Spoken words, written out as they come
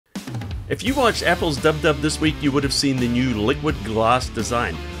If you watched Apple's Dub Dub this week, you would have seen the new liquid glass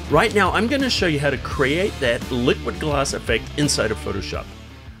design. Right now, I'm going to show you how to create that liquid glass effect inside of Photoshop.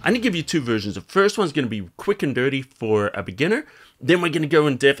 I'm going to give you two versions. The first one's going to be quick and dirty for a beginner. Then we're going to go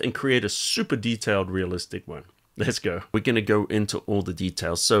in depth and create a super detailed, realistic one. Let's go. We're going to go into all the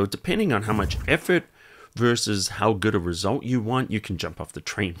details. So depending on how much effort versus how good a result you want, you can jump off the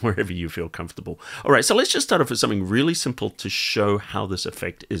train wherever you feel comfortable. All right, so let's just start off with something really simple to show how this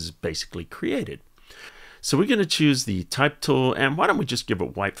effect is basically created. So we're going to choose the type tool, and why don't we just give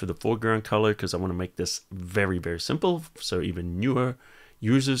it white for the foreground color, because I want to make this very, very simple so even newer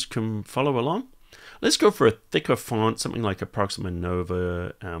users can follow along. Let's go for a thicker font, something like Approximate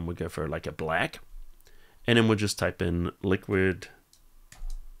Nova. We'll go for like a black, and then we'll just type in liquid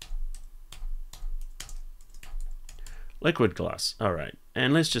glass. All right,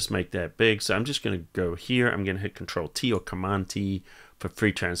 and let's just make that big. So I'm just going to go here. I'm going to hit Control T or Command T for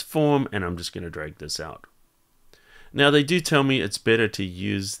free transform, and I'm just going to drag this out. Now they do tell me it's better to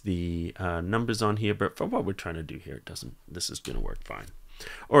use the numbers on here, but for what we're trying to do here, it doesn't. This is going to work fine.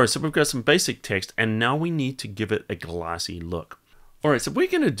 All right, so we've got some basic text, and now we need to give it a glassy look. All right, so we're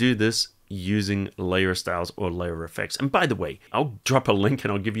going to do this using layer styles or layer effects. And by the way, I'll drop a link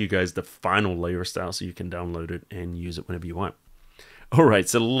and I'll give you guys the final layer style so you can download it and use it whenever you want. All right,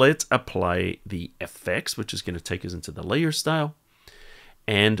 so let's apply the effects, which is going to take us into the layer style.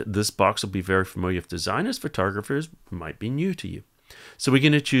 And this box will be very familiar if designers, photographers might be new to you. So we're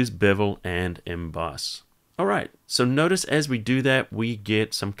going to choose bevel and emboss. All right, so notice as we do that, we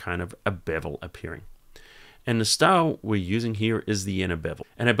get some kind of a bevel appearing. And the style we're using here is the inner bevel.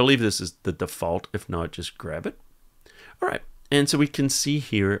 And I believe this is the default. If not, just grab it. All right, and so we can see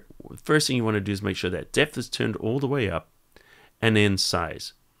here, first thing you want to do is make sure that depth is turned all the way up, and then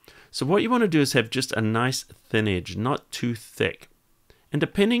size. So what you want to do is have just a nice thin edge, not too thick. And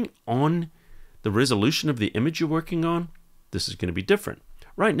depending on the resolution of the image you're working on, this is going to be different.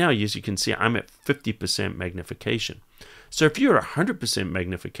 Right now, as you can see, I'm at 50% magnification. So if you're 100%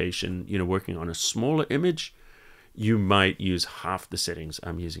 magnification, working on a smaller image, you might use half the settings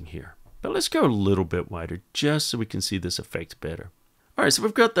I'm using here. But let's go a little bit wider just so we can see this effect better. All right, so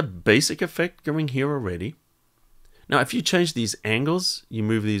we've got the basic effect going here already. Now, if you change these angles, you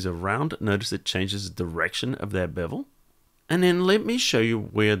move these around, notice it changes the direction of that bevel. And then let me show you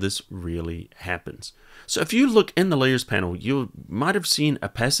where this really happens. So if you look in the layers panel, you might have seen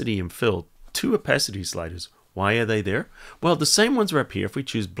opacity and fill, two opacity sliders. Why are they there? Well, the same ones are up here. If we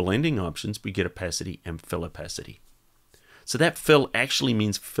choose blending options, we get opacity and fill opacity. So that fill actually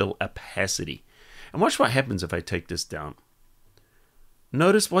means fill opacity. And watch what happens if I take this down.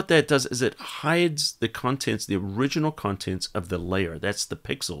 Notice what that does is it hides the contents, the original contents of the layer. That's the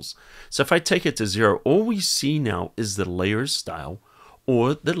pixels. So if I take it to 0, all we see now is the layer style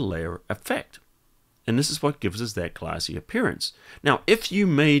or the layer effect. And this is what gives us that glassy appearance. Now, if you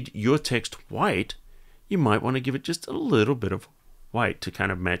made your text white, you might want to give it just a little bit of white to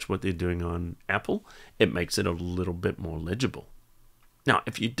kind of match what they're doing on Apple. It makes it a little bit more legible. Now,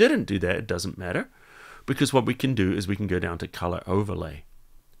 if you didn't do that, it doesn't matter, because what we can do is we can go down to color overlay.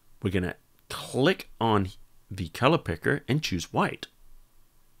 We're going to click on the color picker and choose white.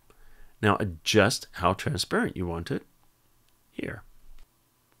 Now adjust how transparent you want it here.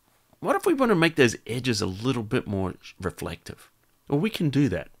 What if we want to make those edges a little bit more reflective? Well, we can do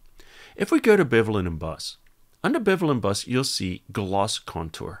that. If we go to bevel and emboss, under bevel and emboss, you'll see gloss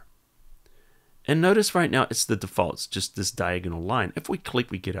contour. And notice right now it's the default, it's just this diagonal line. If we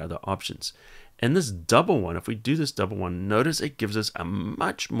click, we get other options. And this double one, if we do this double one, notice it gives us a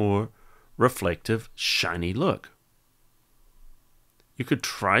much more reflective, shiny look. You could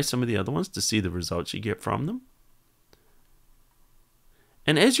try some of the other ones to see the results you get from them.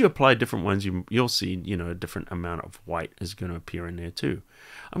 And as you apply different ones, you'll see, a different amount of white is going to appear in there too.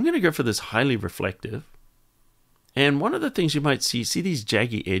 I'm going to go for this highly reflective. And one of the things you might see these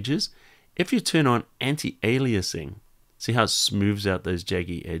jaggy edges? If you turn on anti-aliasing, see how it smooths out those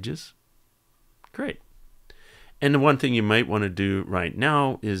jaggy edges? Great. And the one thing you might want to do right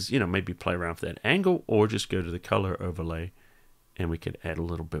now is, maybe play around with that angle or just go to the color overlay and we could add a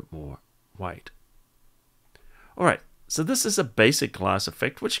little bit more white. All right. So this is a basic glass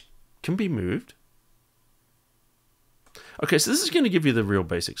effect, which can be moved. Okay, so this is going to give you the real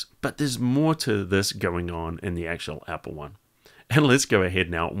basics, but there's more to this going on in the actual Apple one. And let's go ahead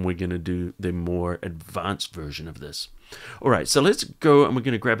now and we're going to do the more advanced version of this. All right, so let's go and we're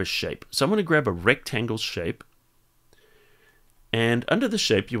going to grab a shape. So I'm going to grab a rectangle shape. And under the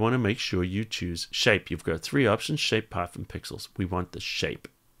shape, you want to make sure you choose shape. You've got three options, shape, path, and pixels. We want the shape.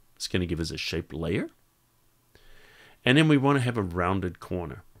 It's going to give us a shape layer. And then we want to have a rounded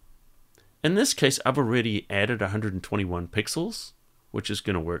corner. In this case, I've already added 121 pixels, which is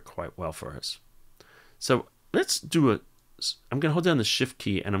going to work quite well for us. So let's do I'm going to hold down the Shift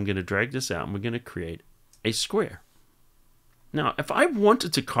key and I'm going to drag this out and we're going to create a square. Now, if I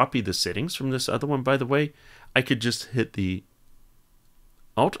wanted to copy the settings from this other one, by the way, I could just hit the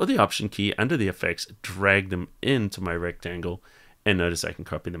Alt or the Option key under the effects, drag them into my rectangle, and notice I can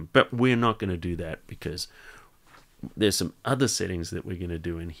copy them. But we're not going to do that because there's some other settings that we're going to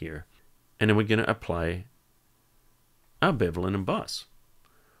do in here. And then we're going to apply our bevel and emboss.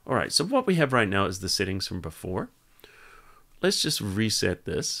 All right, so what we have right now is the settings from before. Let's just reset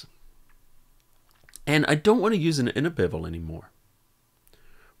this. And I don't want to use an inner bevel anymore.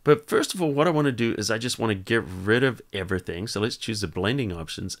 But first of all, what I want to do is I just want to get rid of everything. So let's choose the blending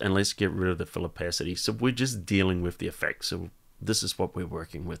options and let's get rid of the fill opacity. So we're just dealing with the effects. So this is what we're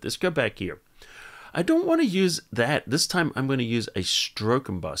working with. Let's go back here. I don't want to use that. This time I'm going to use a stroke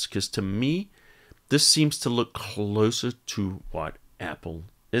emboss because to me, this seems to look closer to what Apple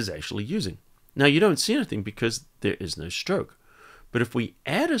is actually using. Now you don't see anything because there is no stroke. But if we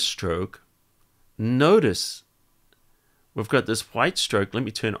add a stroke, notice we've got this white stroke. Let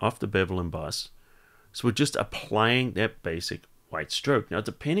me turn off the bevel emboss. So we're just applying that basic white stroke. Now,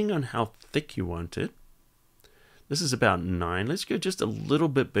 depending on how thick you want it, this is about 9. Let's go just a little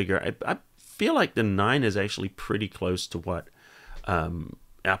bit bigger. I feel like the 9 is actually pretty close to what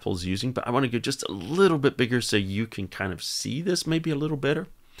Apple's using, but I want to go just a little bit bigger so you can kind of see this maybe a little better.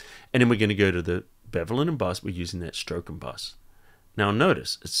 And then we're going to go to the bevel and emboss. We're using that stroke emboss. Now,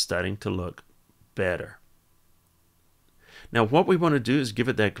 notice it's starting to look better. Now what we want to do is give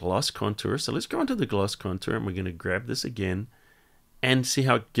it that gloss contour. So let's go into the gloss contour and we're going to grab this again and see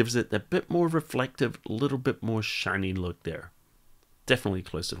how it gives it that bit more reflective, a little bit more shiny look there. Definitely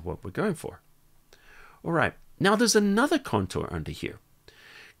closer to what we're going for. All right, now there's another contour under here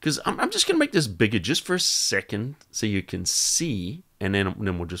because I'm just going to make this bigger just for a second so you can see, and then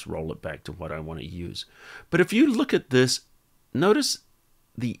we'll just roll it back to what I want to use. But if you look at this, notice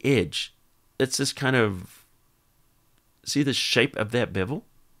the edge. It's this kind of, see the shape of that bevel?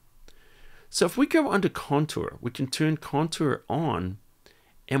 So if we go under contour, we can turn contour on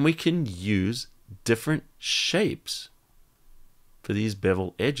and we can use different shapes for these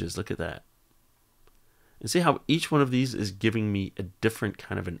bevel edges. Look at that. And see how each one of these is giving me a different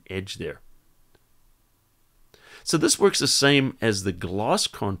kind of an edge there. So this works the same as the gloss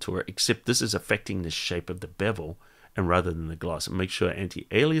contour, except this is affecting the shape of the bevel and rather than the gloss. And make sure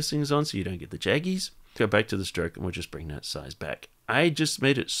anti-aliasing is on so you don't get the jaggies. Go back to the stroke and we'll just bring that size back. I just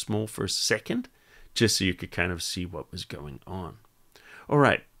made it small for a second just so you could kind of see what was going on. All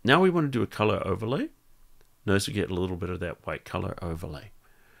right, now we want to do a color overlay. Notice we get a little bit of that white color overlay.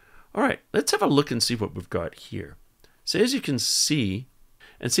 All right, let's have a look and see what we've got here. So as you can see,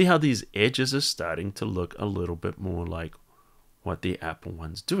 and see how these edges are starting to look a little bit more like what the Apple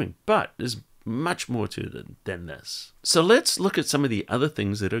one's doing. But there's much more to it than this. So let's look at some of the other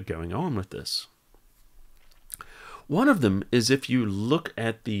things that are going on with this. One of them is if you look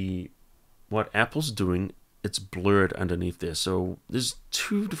at what Apple's doing, it's blurred underneath there. So there's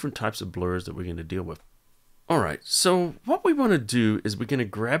two different types of blurs that we're going to deal with. All right, so what we want to do is we're going to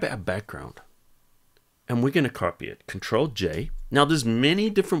grab our background and we're going to copy it. Control J. Now there's many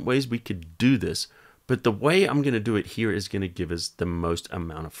different ways we could do this, but the way I'm going to do it here is going to give us the most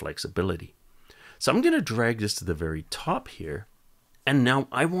amount of flexibility. So I'm going to drag this to the very top here. And now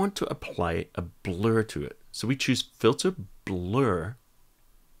I want to apply a blur to it. So we choose Filter, Blur,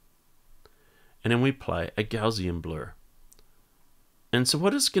 and then we apply a Gaussian blur. And so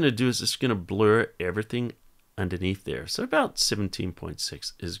what it's going to do is it's going to blur everything underneath there. So about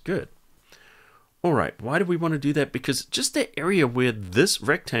 17.6 is good. All right, why do we want to do that? Because just the area where this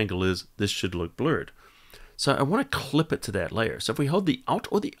rectangle is, this should look blurred. So I want to clip it to that layer. So if we hold the Alt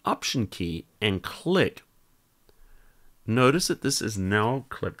or the Option key and click, notice that this is now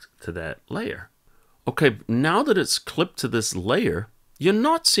clipped to that layer. Okay, now that it's clipped to this layer, you're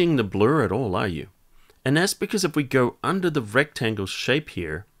not seeing the blur at all, are you? And that's because if we go under the rectangle shape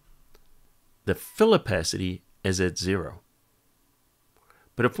here, the fill opacity is at 0.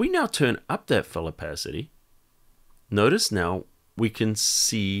 But if we now turn up that fill opacity, notice now we can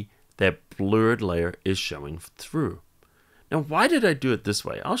see that blurred layer is showing through. Now, why did I do it this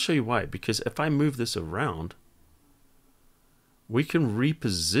way? I'll show you why. Because if I move this around, we can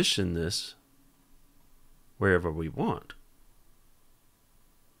reposition this wherever we want.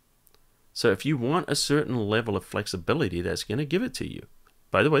 So if you want a certain level of flexibility, that's going to give it to you.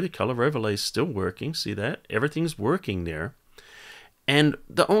 By the way, the color overlay is still working. See that? Everything's working there. And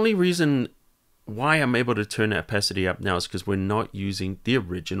the only reason why I'm able to turn the opacity up now is because we're not using the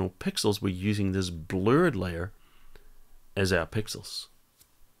original pixels. We're using this blurred layer as our pixels.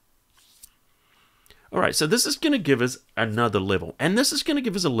 All right, so this is going to give us another level, and this is going to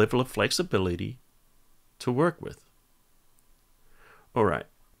give us a level of flexibility to work with. All right,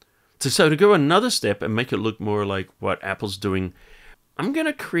 so to go another step and make it look more like what Apple's doing, I'm going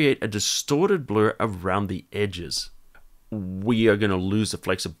to create a distorted blur around the edges. We are going to lose the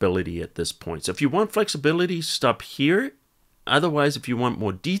flexibility at this point. So if you want flexibility, stop here. Otherwise, if you want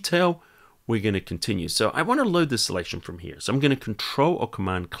more detail, we're going to continue. So I want to load this selection from here. So I'm going to Control or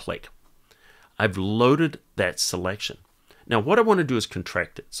Command click. I've loaded that selection. Now what I want to do is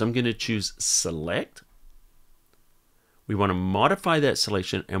contract it. So I'm going to choose Select. We want to modify that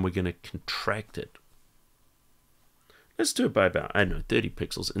selection and we're going to contract it. Let's do it by about, I don't know, 30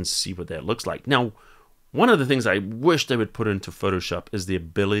 pixels and see what that looks like. Now, one of the things I wish they would put into Photoshop is the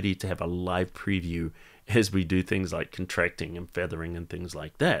ability to have a live preview as we do things like contracting and feathering and things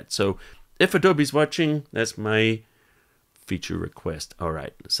like that. So if Adobe's watching, that's my feature request. All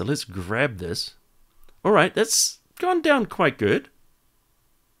right, so let's grab this. All right, that's gone down quite good.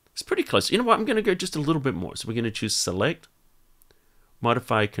 It's pretty close. You know what? I'm going to go just a little bit more. So we're going to choose Select,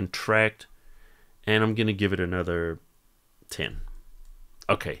 Modify, Contract, and I'm going to give it another 10.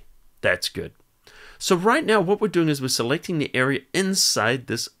 Okay, that's good. So right now what we're doing is we're selecting the area inside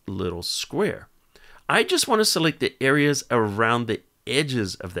this little square. I just want to select the areas around the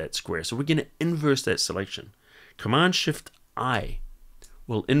edges of that square. So we're going to inverse that selection. Command-Shift-I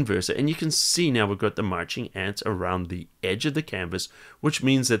will inverse it. And you can see now we've got the marching ants around the edge of the canvas, which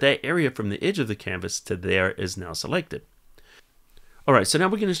means that that area from the edge of the canvas to there is now selected. All right, so now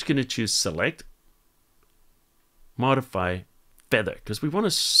we're just going to choose Select, Modify, Feather, because we want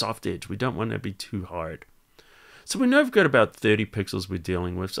a soft edge. We don't want it to be too hard. So we know we've got about 30 pixels we're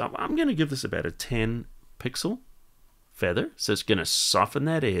dealing with. So I'm going to give this about a 10 pixel feather. So it's going to soften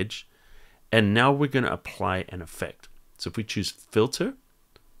that edge. And now we're going to apply an effect. So if we choose Filter,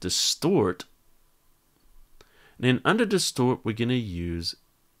 Distort, and then under Distort, we're going to use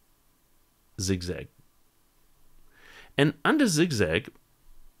Zigzag. And under Zigzag,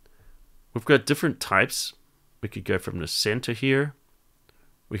 we've got different types. We could go from the center here.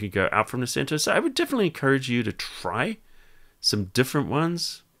 We could go out from the center. So I would definitely encourage you to try some different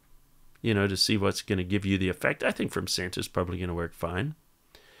ones, you know, to see what's going to give you the effect. I think from center is probably going to work fine.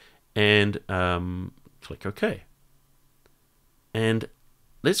 And click OK. And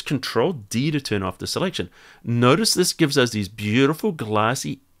let's Control D to turn off the selection. Notice this gives us these beautiful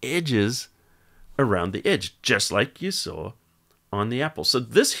glossy edges around the edge, just like you saw on the apple. So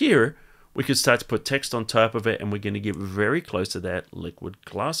this here, we could start to put text on top of it, and we're going to get very close to that liquid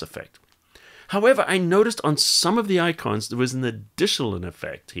glass effect. However, I noticed on some of the icons there was an additional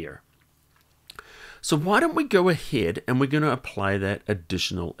effect here. So why don't we go ahead and we're going to apply that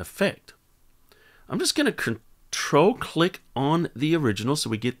additional effect. I'm just going to Control click on the original so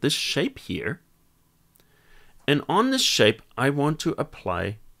we get this shape here. And on this shape, I want to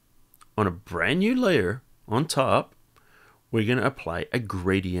apply on a brand new layer on top. We're going to apply a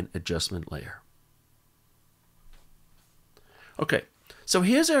gradient adjustment layer. Okay, so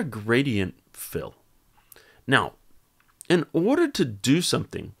here's our gradient fill. Now, in order to do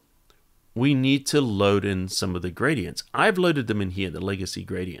something, we need to load in some of the gradients. I've loaded them in here, the legacy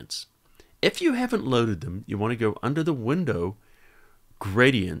gradients. If you haven't loaded them, you want to go under the window,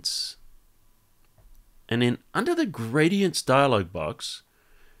 Gradients, and then under the Gradients dialog box,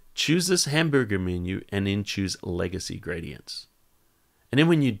 choose this hamburger menu and then choose Legacy Gradients. And then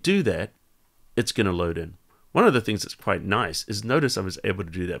when you do that, it's going to load in. One of the things that's quite nice is notice I was able to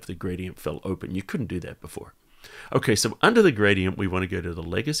do that with the gradient fill open. You couldn't do that before. Okay, so under the gradient, we want to go to the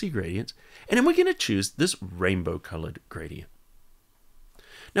Legacy Gradients, and then we're going to choose this rainbow colored gradient.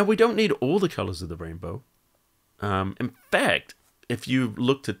 Now, we don't need all the colors of the rainbow. In fact, if you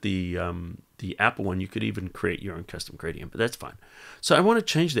looked at the Apple one, you could even create your own custom gradient, but that's fine. So I want to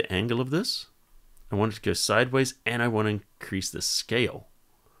change the angle of this. I want it to go sideways, and I want to increase the scale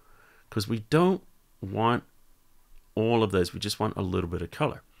because we don't want all of those. We just want a little bit of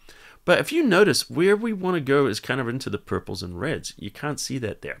color. But if you notice, where we want to go is kind of into the purples and reds. You can't see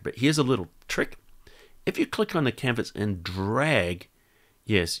that there, but here's a little trick. If you click on the canvas and drag,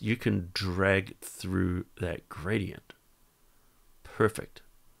 yes, you can drag through that gradient. Perfect.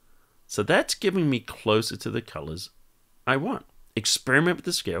 So that's giving me closer to the colors I want. Experiment with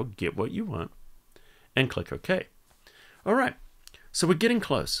the scale, get what you want, and click OK. All right, so we're getting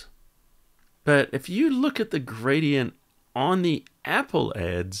close. But if you look at the gradient on the Apple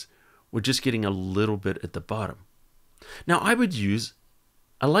ads, we're just getting a little bit at the bottom. Now I would use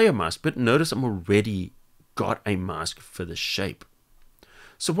a layer mask, but notice I'm already got a mask for the shape.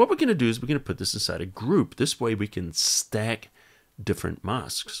 So what we're going to do is we're going to put this inside a group. This way we can stack different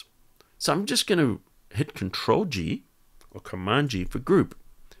masks. So I'm just going to hit Control G or Command G for group.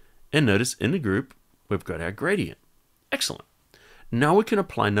 And notice in the group, we've got our gradient. Excellent. Now we can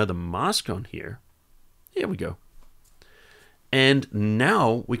apply another mask on here. Here we go. And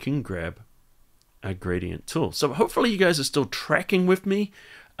now we can grab our gradient tool. So hopefully you guys are still tracking with me.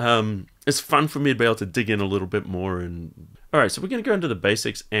 It's fun for me to be able to dig in a little bit more. All right, so we're going to go into the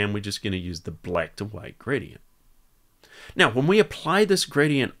basics and we're just going to use the black to white gradient. Now, when we apply this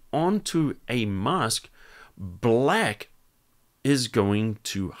gradient onto a mask, black is going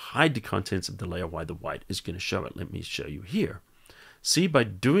to hide the contents of the layer while the white is going to show it. Let me show you here. See, by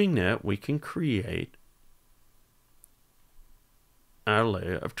doing that, we can create our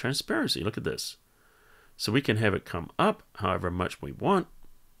layer of transparency. Look at this. So we can have it come up however much we want,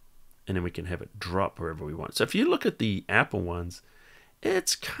 and then we can have it drop wherever we want. So if you look at the Apple ones,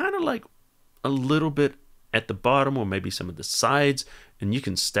 it's kind of like a little bit at the bottom or maybe some of the sides, and you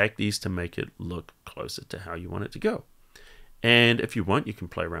can stack these to make it look closer to how you want it to go. And if you want, you can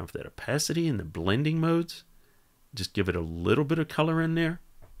play around with that opacity and the blending modes. Just give it a little bit of color in there.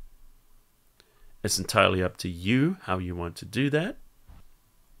 It's entirely up to you how you want to do that.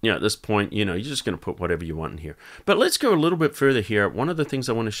 At this point, you're just going to put whatever you want in here. But let's go a little bit further here. One of the things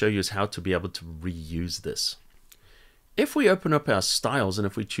I want to show you is how to be able to reuse this. If we open up our styles and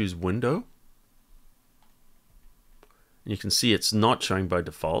if we choose window, you can see it's not showing by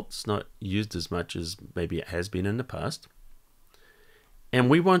default. It's not used as much as maybe it has been in the past. And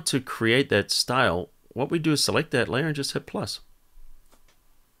we want to create that style. What we do is select that layer and just hit plus.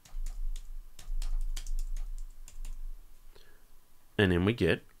 And then we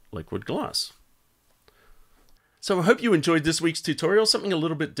get liquid glass. So I hope you enjoyed this week's tutorial, something a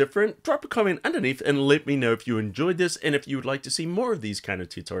little bit different. Drop a comment underneath and let me know if you enjoyed this and if you would like to see more of these kind of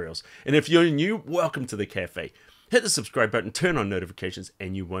tutorials. And if you're new, welcome to the cafe. Hit the subscribe button, turn on notifications,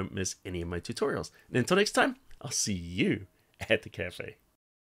 and you won't miss any of my tutorials. And until next time, I'll see you at the cafe.